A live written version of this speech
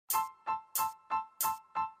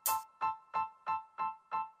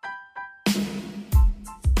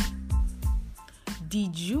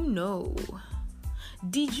Did you know?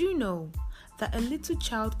 Did you know that a little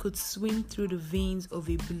child could swim through the veins of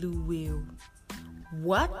a blue whale?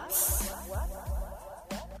 What?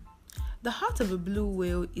 The heart of a blue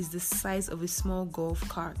whale is the size of a small golf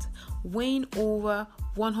cart, weighing over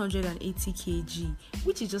 180 kg,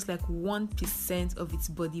 which is just like 1% of its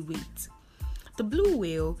body weight. The blue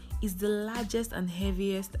whale is the largest and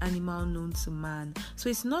heaviest animal known to man, so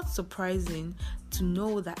it's not surprising to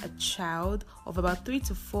know that a child of about 3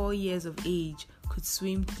 to 4 years of age could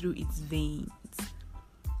swim through its veins.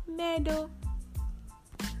 Meadow.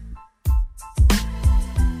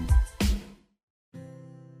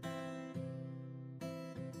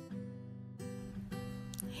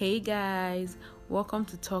 Hey guys, welcome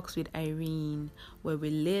to Talks with Irene, where we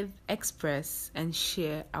live, express, and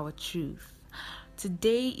share our truth.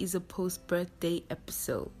 Today is a post-birthday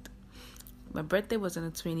episode. My birthday was on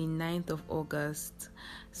the 29th of August,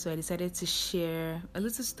 so I decided to share a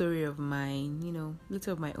little story of mine, a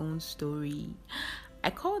little of my own story.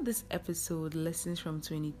 I called this episode Lessons from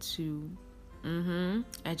 22.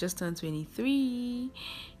 I just turned 23.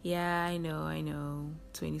 Yeah, I know.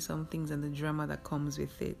 20-somethings and the drama that comes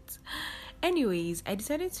with it. Anyways, I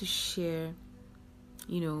decided to share,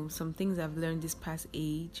 some things I've learned this past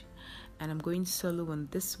age. And I'm going solo on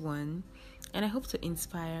this one. And I hope to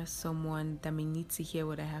inspire someone that may need to hear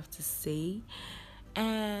what I have to say.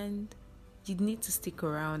 And you need to stick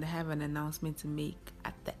around. I have an announcement to make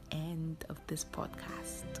at the end of this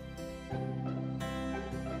podcast.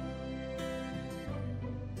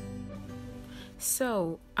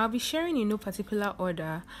 So, I'll be sharing in no particular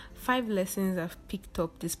order 5 lessons I've picked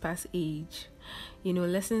up this past age.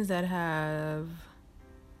 Lessons that have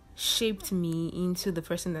shaped me into the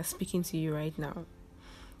person that's speaking to you right now.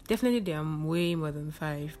 Definitely there are way more than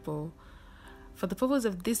 5, but for the purpose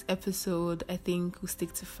of this episode, I think we'll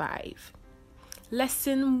stick to 5.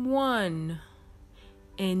 Lesson 1.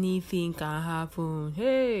 Anything can happen.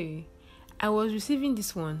 Hey, I was receiving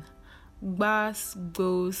this one. Bass,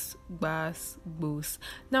 goes.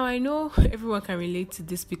 Now I know everyone can relate to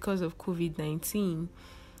this because of COVID-19,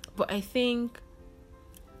 but I think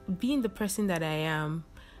being the person that I am,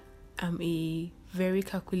 I'm a very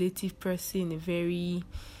calculative person, a very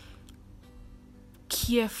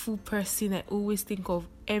careful person. I always think of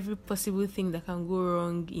every possible thing that can go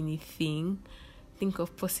wrong in a thing, think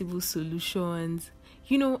of possible solutions.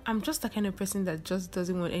 I'm just the kind of person that just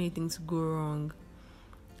doesn't want anything to go wrong.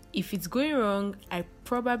 If it's going wrong, I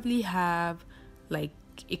probably have like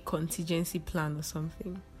a contingency plan or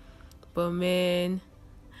something. But man,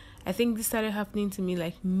 I think this started happening to me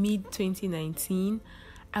like mid-2019.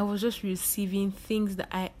 I was just receiving things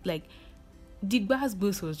that the bass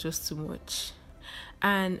boost was just too much.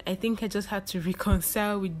 And I think I just had to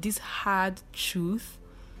reconcile with this hard truth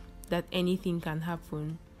that anything can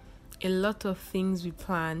happen. A lot of things we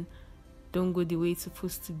plan don't go the way it's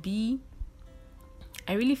supposed to be.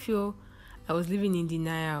 I really feel I was living in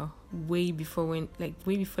denial way before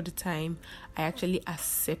the time I actually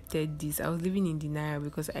accepted this. I was living in denial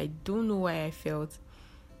because I don't know why I felt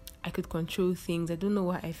I could control things. I don't know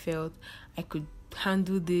why I felt I could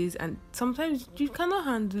handle this, and sometimes you cannot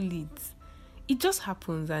handle it. It just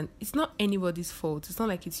happens, and it's not anybody's fault. It's not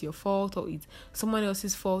like it's your fault or it's someone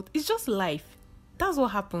else's fault. It's just life. That's what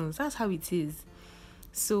happens. That's how it is.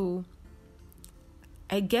 So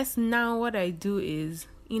I guess now what I do is,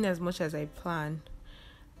 in as much as I plan,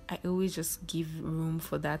 I always just give room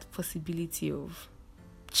for that possibility of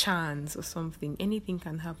chance or something. Anything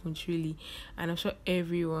can happen, truly. And I'm sure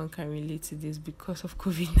everyone can relate to this because of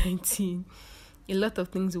COVID-19. A lot of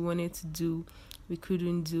things we wanted to do, we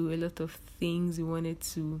couldn't do. A lot of things we wanted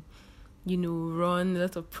to, run. A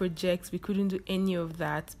lot of projects, we couldn't do any of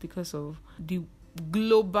that because of the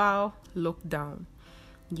global lockdown.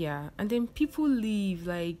 Yeah, and then people live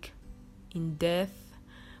like in death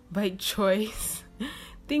by choice.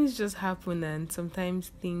 Things just happen, and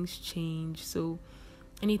sometimes things change, so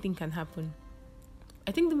anything can happen.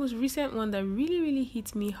 I think the most recent one that really, really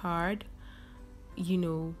hit me hard,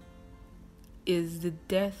 is the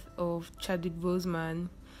death of Chadwick Boseman,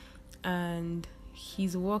 and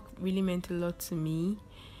his work really meant a lot to me.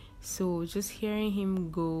 So just hearing him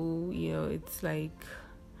go, it's like,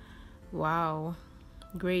 wow.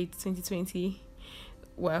 Great, 2020.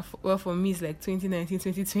 Well, for me, it's like 2019,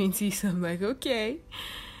 2020. So I'm like, okay,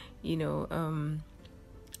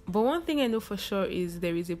 But one thing I know for sure is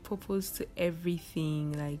there is a purpose to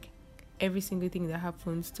everything, like every single thing that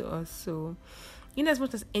happens to us. So, in as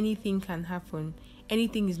much as anything can happen,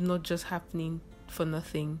 anything is not just happening for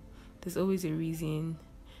nothing. There's always a reason.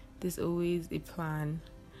 There's always a plan.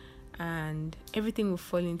 and everything will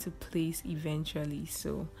fall into place eventually.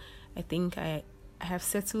 So I think I have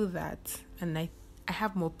settled that, and I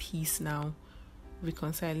have more peace now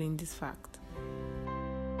reconciling this fact.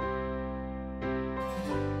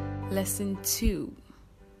 Lesson 2.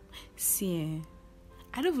 See,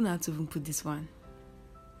 I don't even know how to even put this one.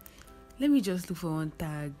 Let me just look for one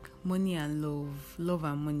tag. Money and love. Love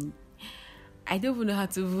and money. I don't even know how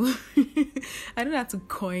to I don't know how to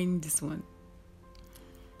coin this one.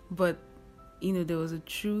 But there was a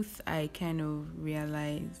truth I kind of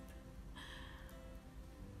realized.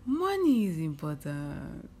 Money is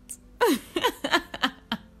important. Money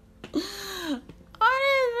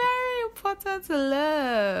is very important to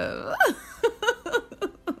love.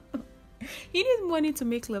 You need money to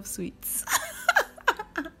make love sweet.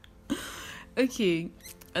 Okay,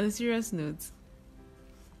 on a serious note,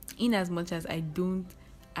 in as much as I don't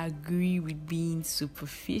agree with being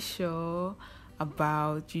superficial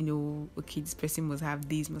about, okay, this person must have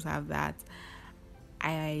this, must have that,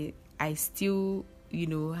 I still,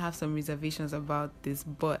 have some reservations about this.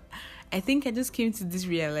 But I think I just came to this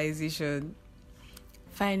realization.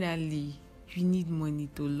 Finally, you need money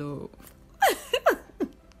to love.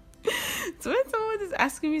 So when someone is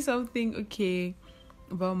asking me something, okay,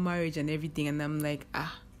 about marriage and everything, and I'm like, I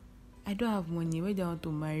don't have money. Where do I want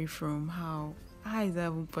to marry from? How is that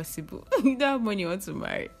even possible? You don't have money, you want to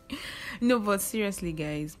marry? No, but seriously,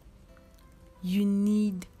 guys, you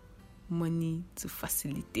need money to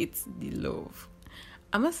facilitate the love.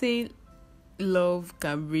 I'm not saying love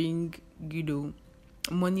can bring,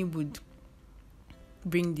 money would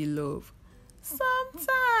bring the love.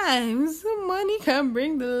 Sometimes money can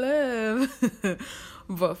bring the love.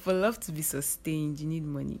 But for love to be sustained, you need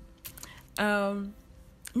money. Now,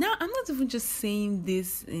 I'm not even just saying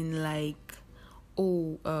this in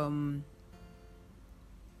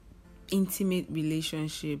intimate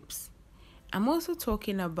relationships. I'm also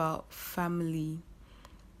talking about family.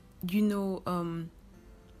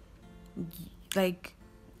 Like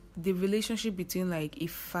the relationship between a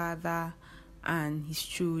father and his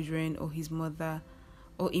children, or his mother,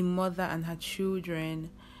 or a mother and her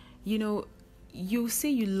children. You say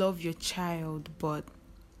you love your child, but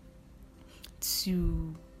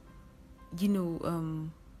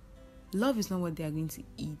love is not what they are going to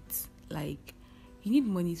eat. You need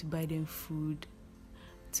money to buy them food,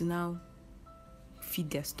 to now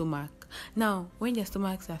feed their stomach. Now, when their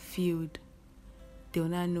stomachs are filled, they'll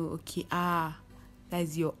now know, okay,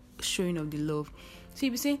 that's your showing of the love. So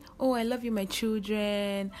you'll be saying, oh, I love you, my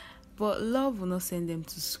children, but love will not send them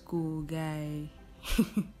to school, guy.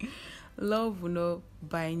 Love will not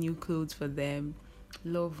buy new clothes for them.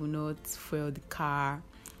 Love will not fuel the car.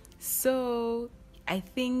 So I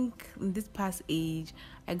think in this past age,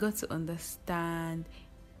 I got to understand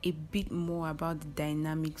a bit more about the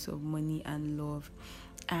dynamics of money and love.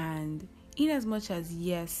 And in as much as,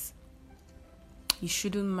 yes, you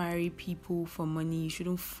shouldn't marry people for money, you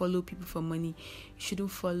shouldn't follow people for money, you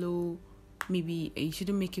shouldn't you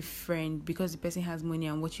shouldn't make a friend because the person has money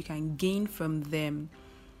and what you can gain from them,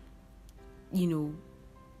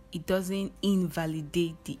 it doesn't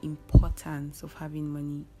invalidate the importance of having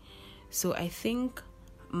money. So I think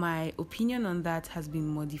my opinion on that has been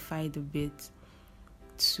modified a bit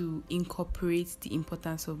to incorporate the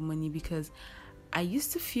importance of money, because I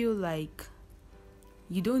used to feel like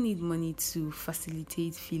you don't need money to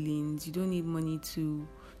facilitate feelings, you don't need money to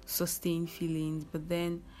sustain feelings. But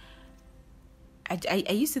then I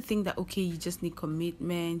used to think that, okay, you just need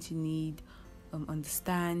commitment, you need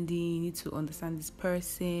understanding, you need to understand this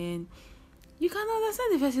person. You can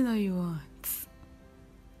understand the person all you want.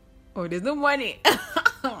 Oh, there's no money.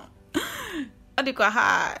 They got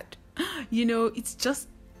hard. It's just,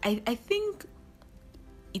 I think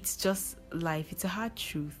it's just life. It's a hard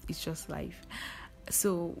truth. It's just life.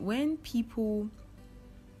 So when people,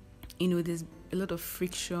 there's a lot of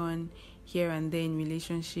friction here and there in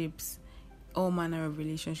relationships, all manner of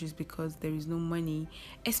relationships, because there is no money,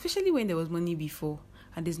 especially when there was money before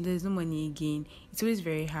and there's no money again. It's always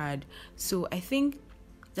very hard. So I think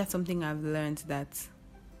that's something I've learned, that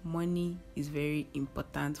money is very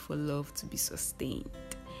important for love to be sustained.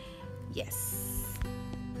 Yes.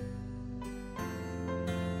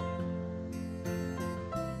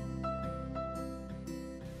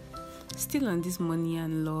 Still on this money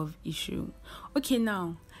and love issue. Okay,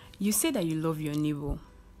 now, you say that you love your neighbor,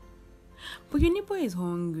 but your neighbor is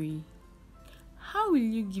hungry. How will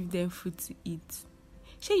you give them food to eat?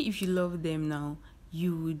 Say if you love them now,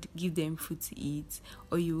 you would give them food to eat,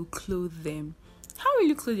 or you will clothe them. How will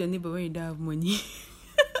you clothe your neighbor when you don't have money?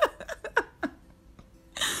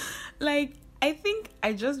 I think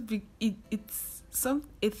it's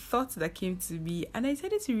a thought that came to me, and I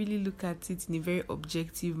decided to really look at it in a very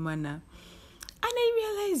objective manner. And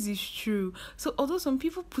I realized it's true. So although some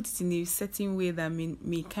people put it in a certain way that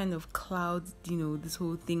may kind of cloud, this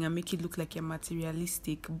whole thing and make it look like you're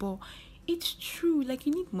materialistic, but it's true. Like,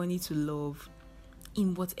 you need money to love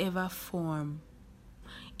in whatever form.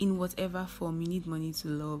 In whatever form, you need money to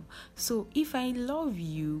love. So if I love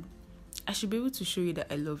you, I should be able to show you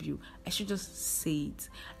that I love you. I should just say it.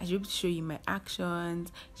 I should be able to show you my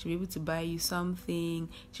actions. I should be able to buy you something.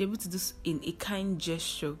 I should be able to do in a kind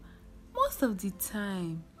gesture. Most of the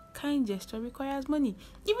time, kind gesture requires money.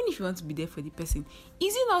 Even if you want to be there for the person.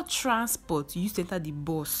 Is it not transport you used to enter the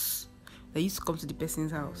bus that used to come to the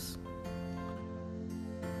person's house?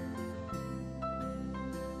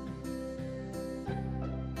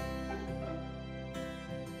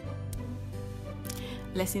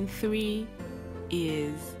 Lesson 3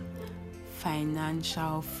 is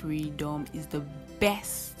financial freedom is the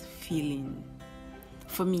best feeling.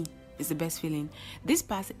 For me, it's the best feeling. This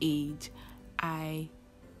past age, I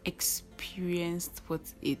experienced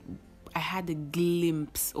I had a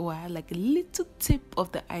glimpse, or I had like a little tip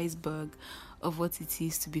of the iceberg of what it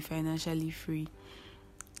is to be financially free.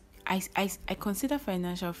 I consider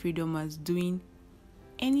financial freedom as doing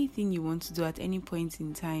anything you want to do at any point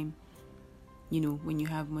in time, when you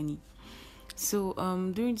have money. So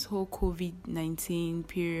during this whole COVID-19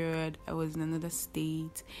 period, I was in another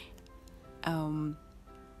state.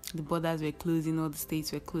 The borders were closing, all the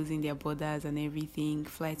states were closing their borders and everything.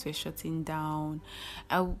 Flights were shutting down.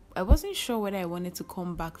 I wasn't sure whether I wanted to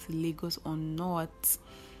come back to Lagos or not.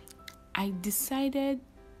 I decided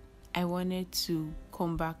I wanted to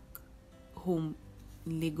come back home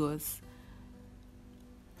in Lagos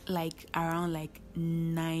around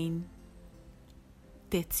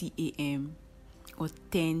 9:30 a.m. or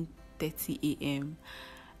 10:30 a.m.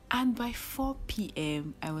 and by 4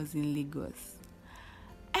 p.m. I was in Lagos.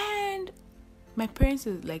 And my parents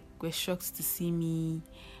were shocked to see me,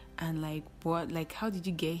 and what, how did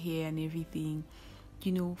you get here and everything.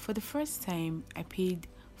 For the first time I paid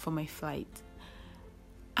for my flight,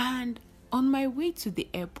 and on my way to the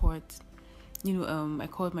airport, I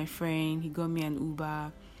called my friend. He got me an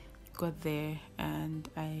Uber, got there, and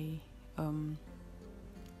I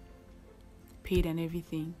paid and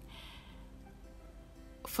everything.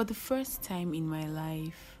 For the first time in my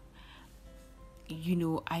life,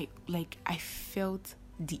 I felt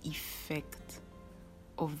the effect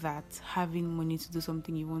of that, having money to do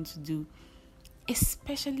something you want to do,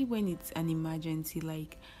 especially when it's an emergency.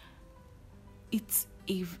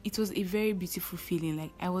 It was a very beautiful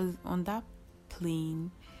feeling. I was on that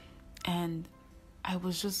plane and I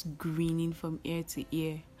was just grinning from ear to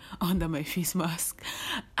ear under my face mask,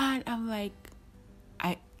 and I'm like,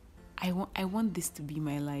 I want this to be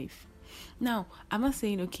my life. Now, I'm not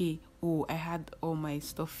saying, I had all my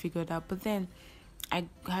stuff figured out, but then I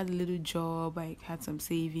had a little job, I had some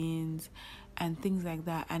savings and things like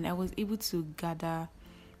that, and I was able to gather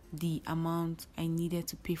the amount I needed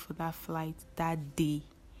to pay for that flight that day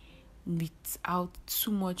without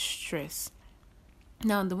too much stress.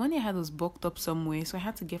 Now, the money I had was bulked up somewhere, so I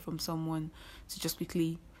had to get from someone to just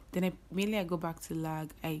quickly. Then I go back to LAG.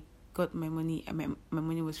 I got my money, and my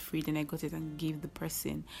money was free. Then I got it and gave the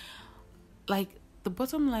person. The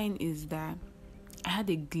bottom line is that I had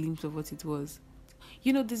a glimpse of what it was.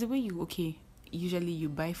 There's a way usually you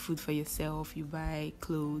buy food for yourself, you buy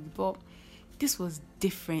clothes, but this was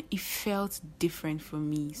different. It felt different for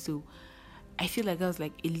me. So I feel like that was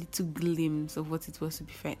like a little glimpse of what it was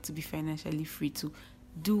to be financially free, to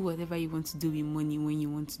do whatever you want to do with money when you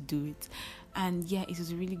want to do it. And yeah, it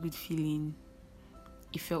was a really good feeling.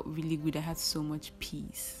 It felt really good. I had so much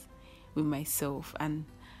peace with myself, and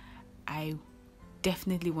I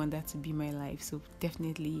definitely want that to be my life. So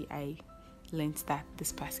definitely I learned that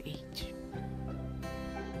this past age.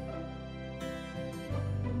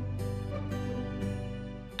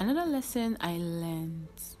 Another thing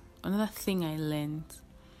I learned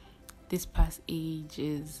this past age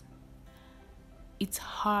is it's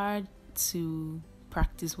hard to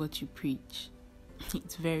practice what you preach.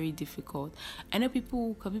 It's very difficult. I know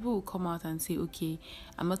people will come out and say, okay,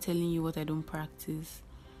 I'm not telling you what I don't practice.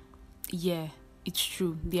 Yeah, it's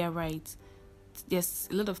true. They are right. There's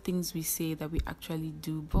a lot of things we say that we actually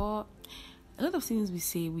do, but a lot of things we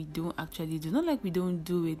say we don't actually do. Not like we don't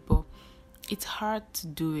do it, but it's hard to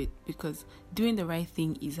do it because doing the right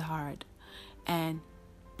thing is hard. And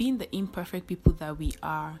being the imperfect people that we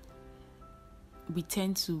are, we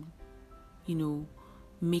tend to,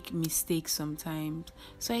 make mistakes sometimes.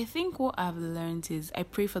 So I think what I've learned is I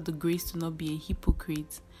pray for the grace to not be a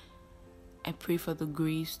hypocrite. I pray for the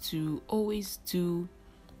grace to always do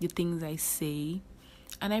the things I say.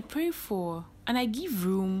 And I pray for, and I give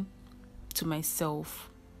room to myself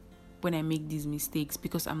when I make these mistakes,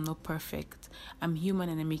 because I'm not perfect. I'm human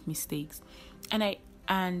and I make mistakes. And I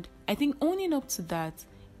think owning up to that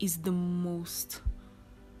is the most,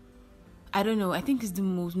 I don't know, I think it's the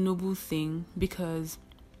most noble thing, because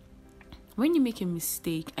when you make a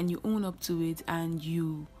mistake and you own up to it and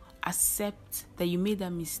you accept that you made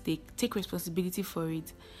that mistake, take responsibility for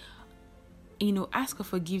it, ask for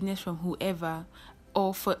forgiveness from whoever,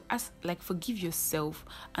 or forgive yourself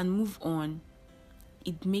and move on,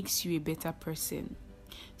 it makes you a better person.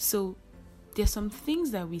 So there's some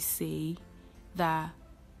things that we say that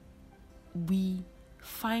we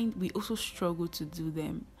find we also struggle to do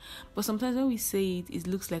them. But sometimes when we say it, it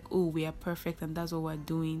looks like, oh, we are perfect and that's what we're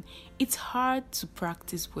doing. It's hard to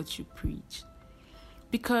practice what you preach,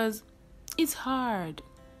 because it's hard.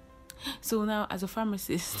 So now, as a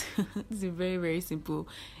pharmacist, this is a very, very simple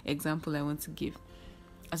example I want to give.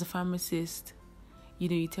 As a pharmacist,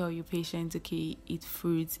 you tell your patients, okay, eat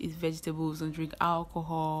fruits, eat vegetables, don't drink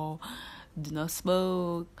alcohol, do not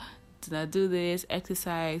smoke, do not do this,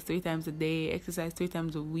 exercise 3 times a day, exercise 3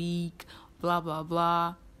 times a week, blah, blah,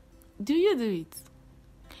 blah. Do you do it?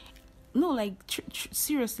 No,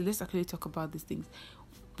 seriously, let's actually talk about these things.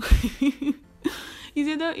 You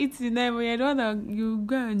say don't eat tonight, but you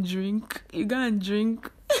go and drink. You go and drink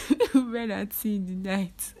bread and tea in the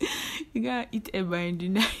night. You go and eat eba in the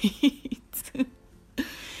night.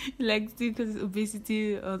 Because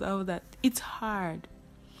obesity or all that. It's hard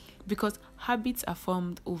because habits are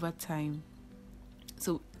formed over time.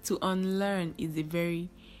 So to unlearn is a very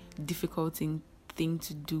difficult thing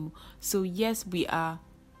to do. So yes, we are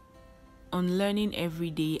unlearning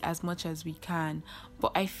every day as much as we can,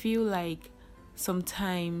 but I feel like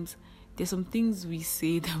sometimes there's some things we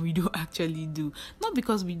say that we don't actually do, not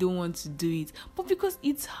because we don't want to do it, but because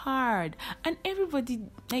it's hard, and everybody,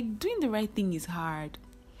 doing the right thing is hard.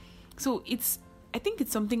 So I think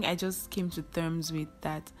it's something I just came to terms with,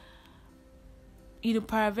 that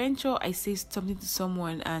peradventure I say something to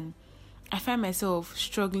someone and I find myself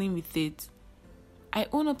struggling with it. I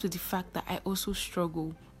own up to the fact that I also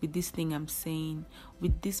struggle with this thing I'm saying,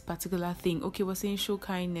 with this particular thing. Okay, we're saying show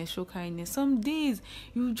kindness. Some days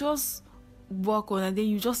you just walk on and then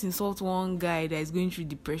you just insult one guy that is going through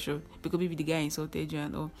depression because maybe the guy insulted you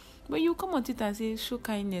and all. But you come on Twitter and say, show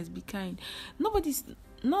kindness, be kind. Nobody's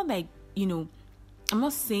not I'm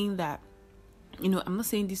not saying that, I'm not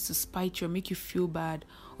saying this to spite you or make you feel bad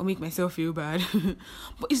or make myself feel bad.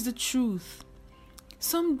 But it's the truth.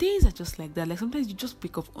 Some days are just like that. Sometimes you just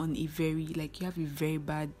wake up on you have a very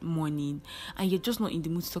bad morning and you're just not in the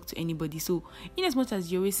mood to talk to anybody. So in as much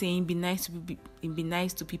as you're always saying be nice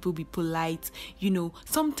to people, be polite,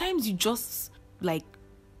 sometimes you just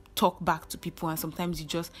talk back to people, and sometimes you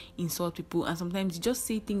just insult people, and sometimes you just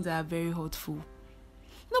say things that are very hurtful.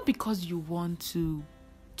 Not because you want to.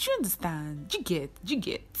 Do you understand? Do you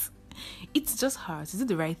get? It's just hard. To do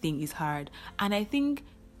the right thing is hard. And I think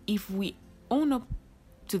if we own up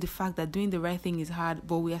to the fact that doing the right thing is hard,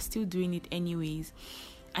 but we are still doing it anyways,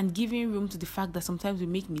 and giving room to the fact that sometimes we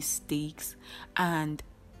make mistakes and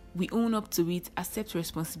we own up to it, accept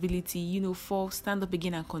responsibility, fall, stand up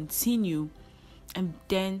again and continue, and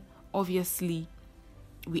then obviously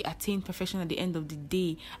we attain perfection at the end of the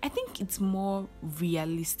day. I think it's more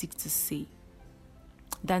realistic to say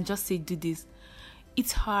than just say do this.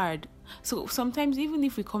 It's hard. So sometimes even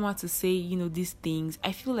if we come out to say, these things,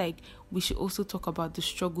 I feel like we should also talk about the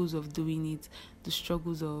struggles of doing it, the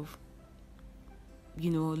struggles of,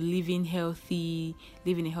 living a healthy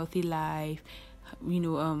life,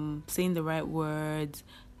 saying the right words,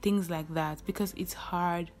 things like that, because it's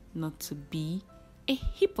hard not to be a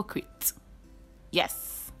hypocrite.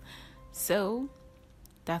 Yes. So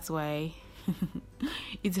that's why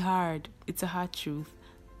it's hard. It's a hard truth.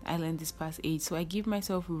 I learned this past age. So I give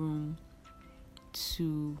myself room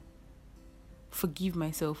to forgive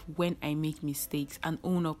myself when I make mistakes and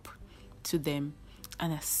own up to them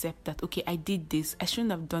and accept that, okay, I did this, I shouldn't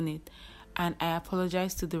have done it, and I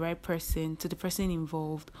apologize to the right person, to the person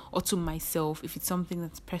involved, or to myself if it's something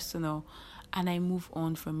that's personal, and I move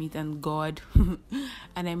on from it, and God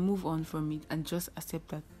and I move on from it and just accept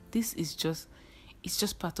that it's just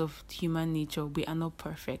part of human nature. We are not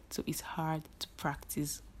perfect, so it's hard to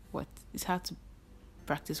practice what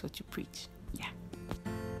you preach. Yeah.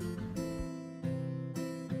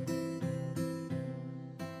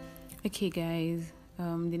 Okay, guys.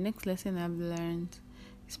 The next lesson I've learned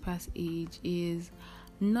this past age is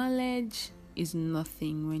knowledge is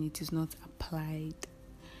nothing when it is not applied.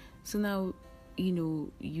 So now,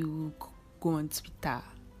 you go on Twitter,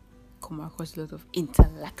 come across a lot of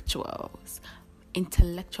intellectual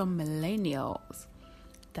millennials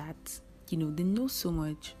that, they know so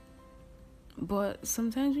much. But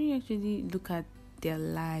sometimes when you actually look at their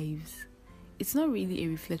lives, it's not really a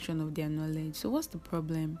reflection of their knowledge. So what's the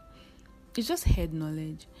problem? It's just head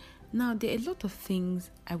knowledge. Now, there are a lot of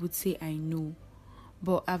things I would say I know,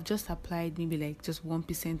 but I've just applied maybe like just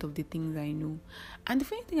 1% of the things I know. And the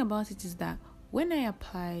funny thing about it is that when I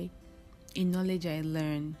apply a knowledge I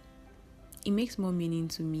learn, it makes more meaning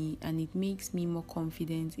to me and it makes me more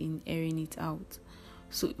confident in airing it out.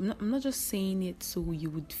 So I'm not just saying it so you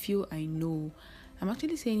would feel I know. I'm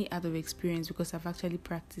actually saying it out of experience because I've actually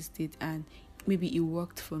practiced it and maybe it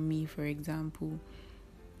worked for me. For example,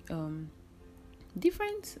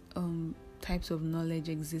 different types of knowledge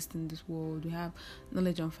exist in this world. We have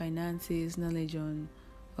knowledge on finances, knowledge on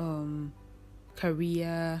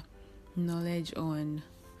career, knowledge on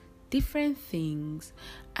different things,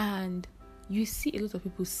 and you see a lot of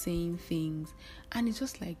people saying things and it's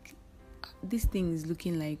just like this thing is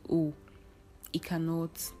looking like, oh, it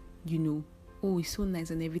cannot, oh, it's so nice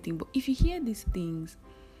and everything. But if you hear these things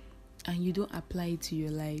and you don't apply it to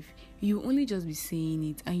your life, you will only just be saying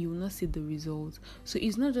it and you will not see the results. So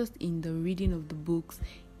it's not just in the reading of the books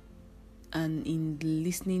and in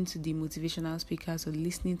listening to the motivational speakers or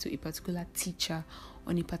listening to a particular teacher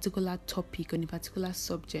on a particular topic, on a particular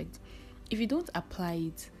subject. If you don't apply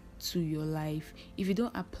it to your life, if you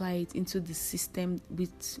don't apply it into the system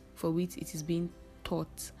for which it is being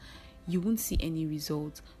taught, you won't see any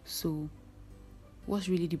results. So what's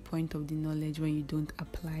really the point of the knowledge when you don't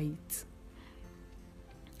apply it?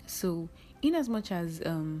 So in as much as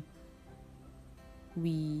I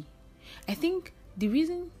think the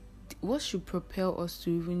reason what should propel us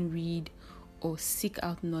to even read or seek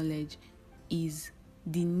out knowledge is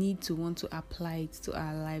the need to want to apply it to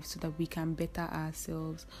our lives so that we can better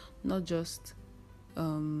ourselves, not just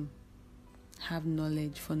have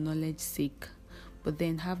knowledge for knowledge's sake, but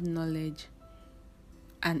then have knowledge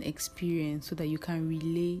and experience so that you can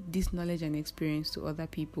relay this knowledge and experience to other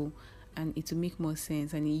people, and it will make more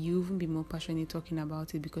sense and you even be more passionate talking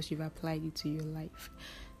about it because you've applied it to your life.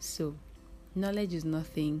 So knowledge is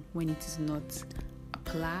nothing when it is not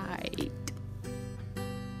applied.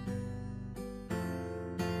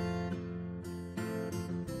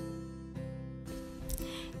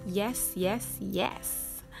 Yes.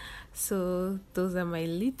 So those are my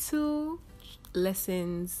little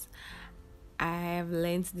lessons I have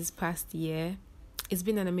learned this past year. It's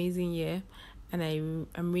been an amazing year and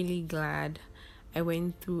I'm really glad I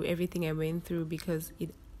went through everything I went through because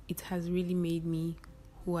it has really made me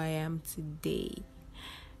who I am today.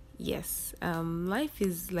 Yes, life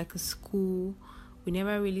is like a school. We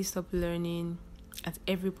never really stop learning at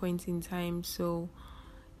every point in time, so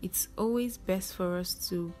it's always best for us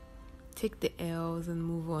to take the L's and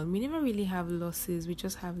move on. We never really have losses, we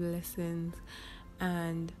just have lessons.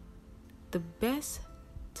 And the best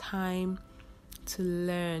time to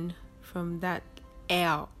learn from that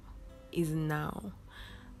L is now.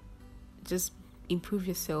 Just improve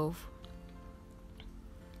yourself.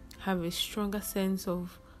 Have a stronger sense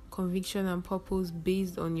of conviction and purpose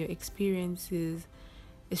based on your experiences,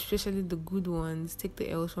 especially the good ones. Take the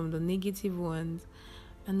L's from the negative ones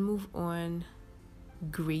and move on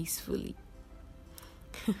gracefully.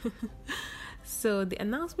 So the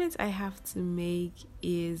announcement I have to make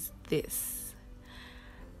is this.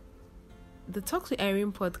 The Talks with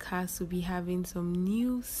Irene podcast will be having some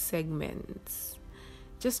new segments,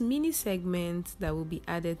 just mini segments that will be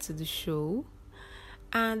added to the show,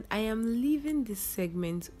 and I am leaving this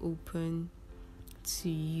segment open to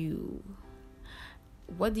you.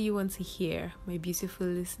 What do you want to hear, my beautiful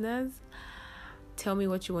listeners? Tell me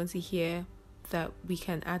what you want to hear that we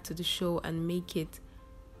can add to the show and make it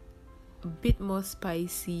a bit more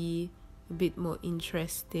spicy, a bit more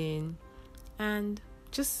interesting, and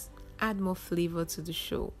just add more flavor to the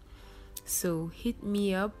show. So hit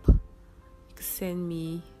me up. You can send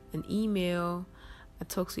me an email at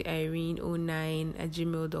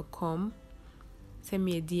talkswithirene09@gmail.com. Send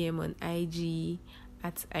me a DM on IG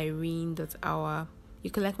at irene.hour.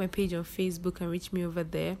 You can like my page on Facebook and reach me over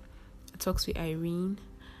there at Talks with Irene.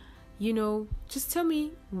 Just tell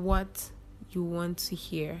me what you want to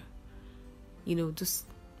hear. Just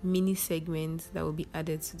mini segments that will be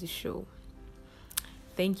added to the show.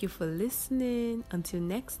 Thank you for listening. Until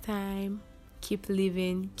next time, keep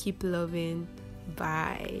living, keep loving.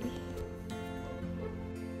 Bye.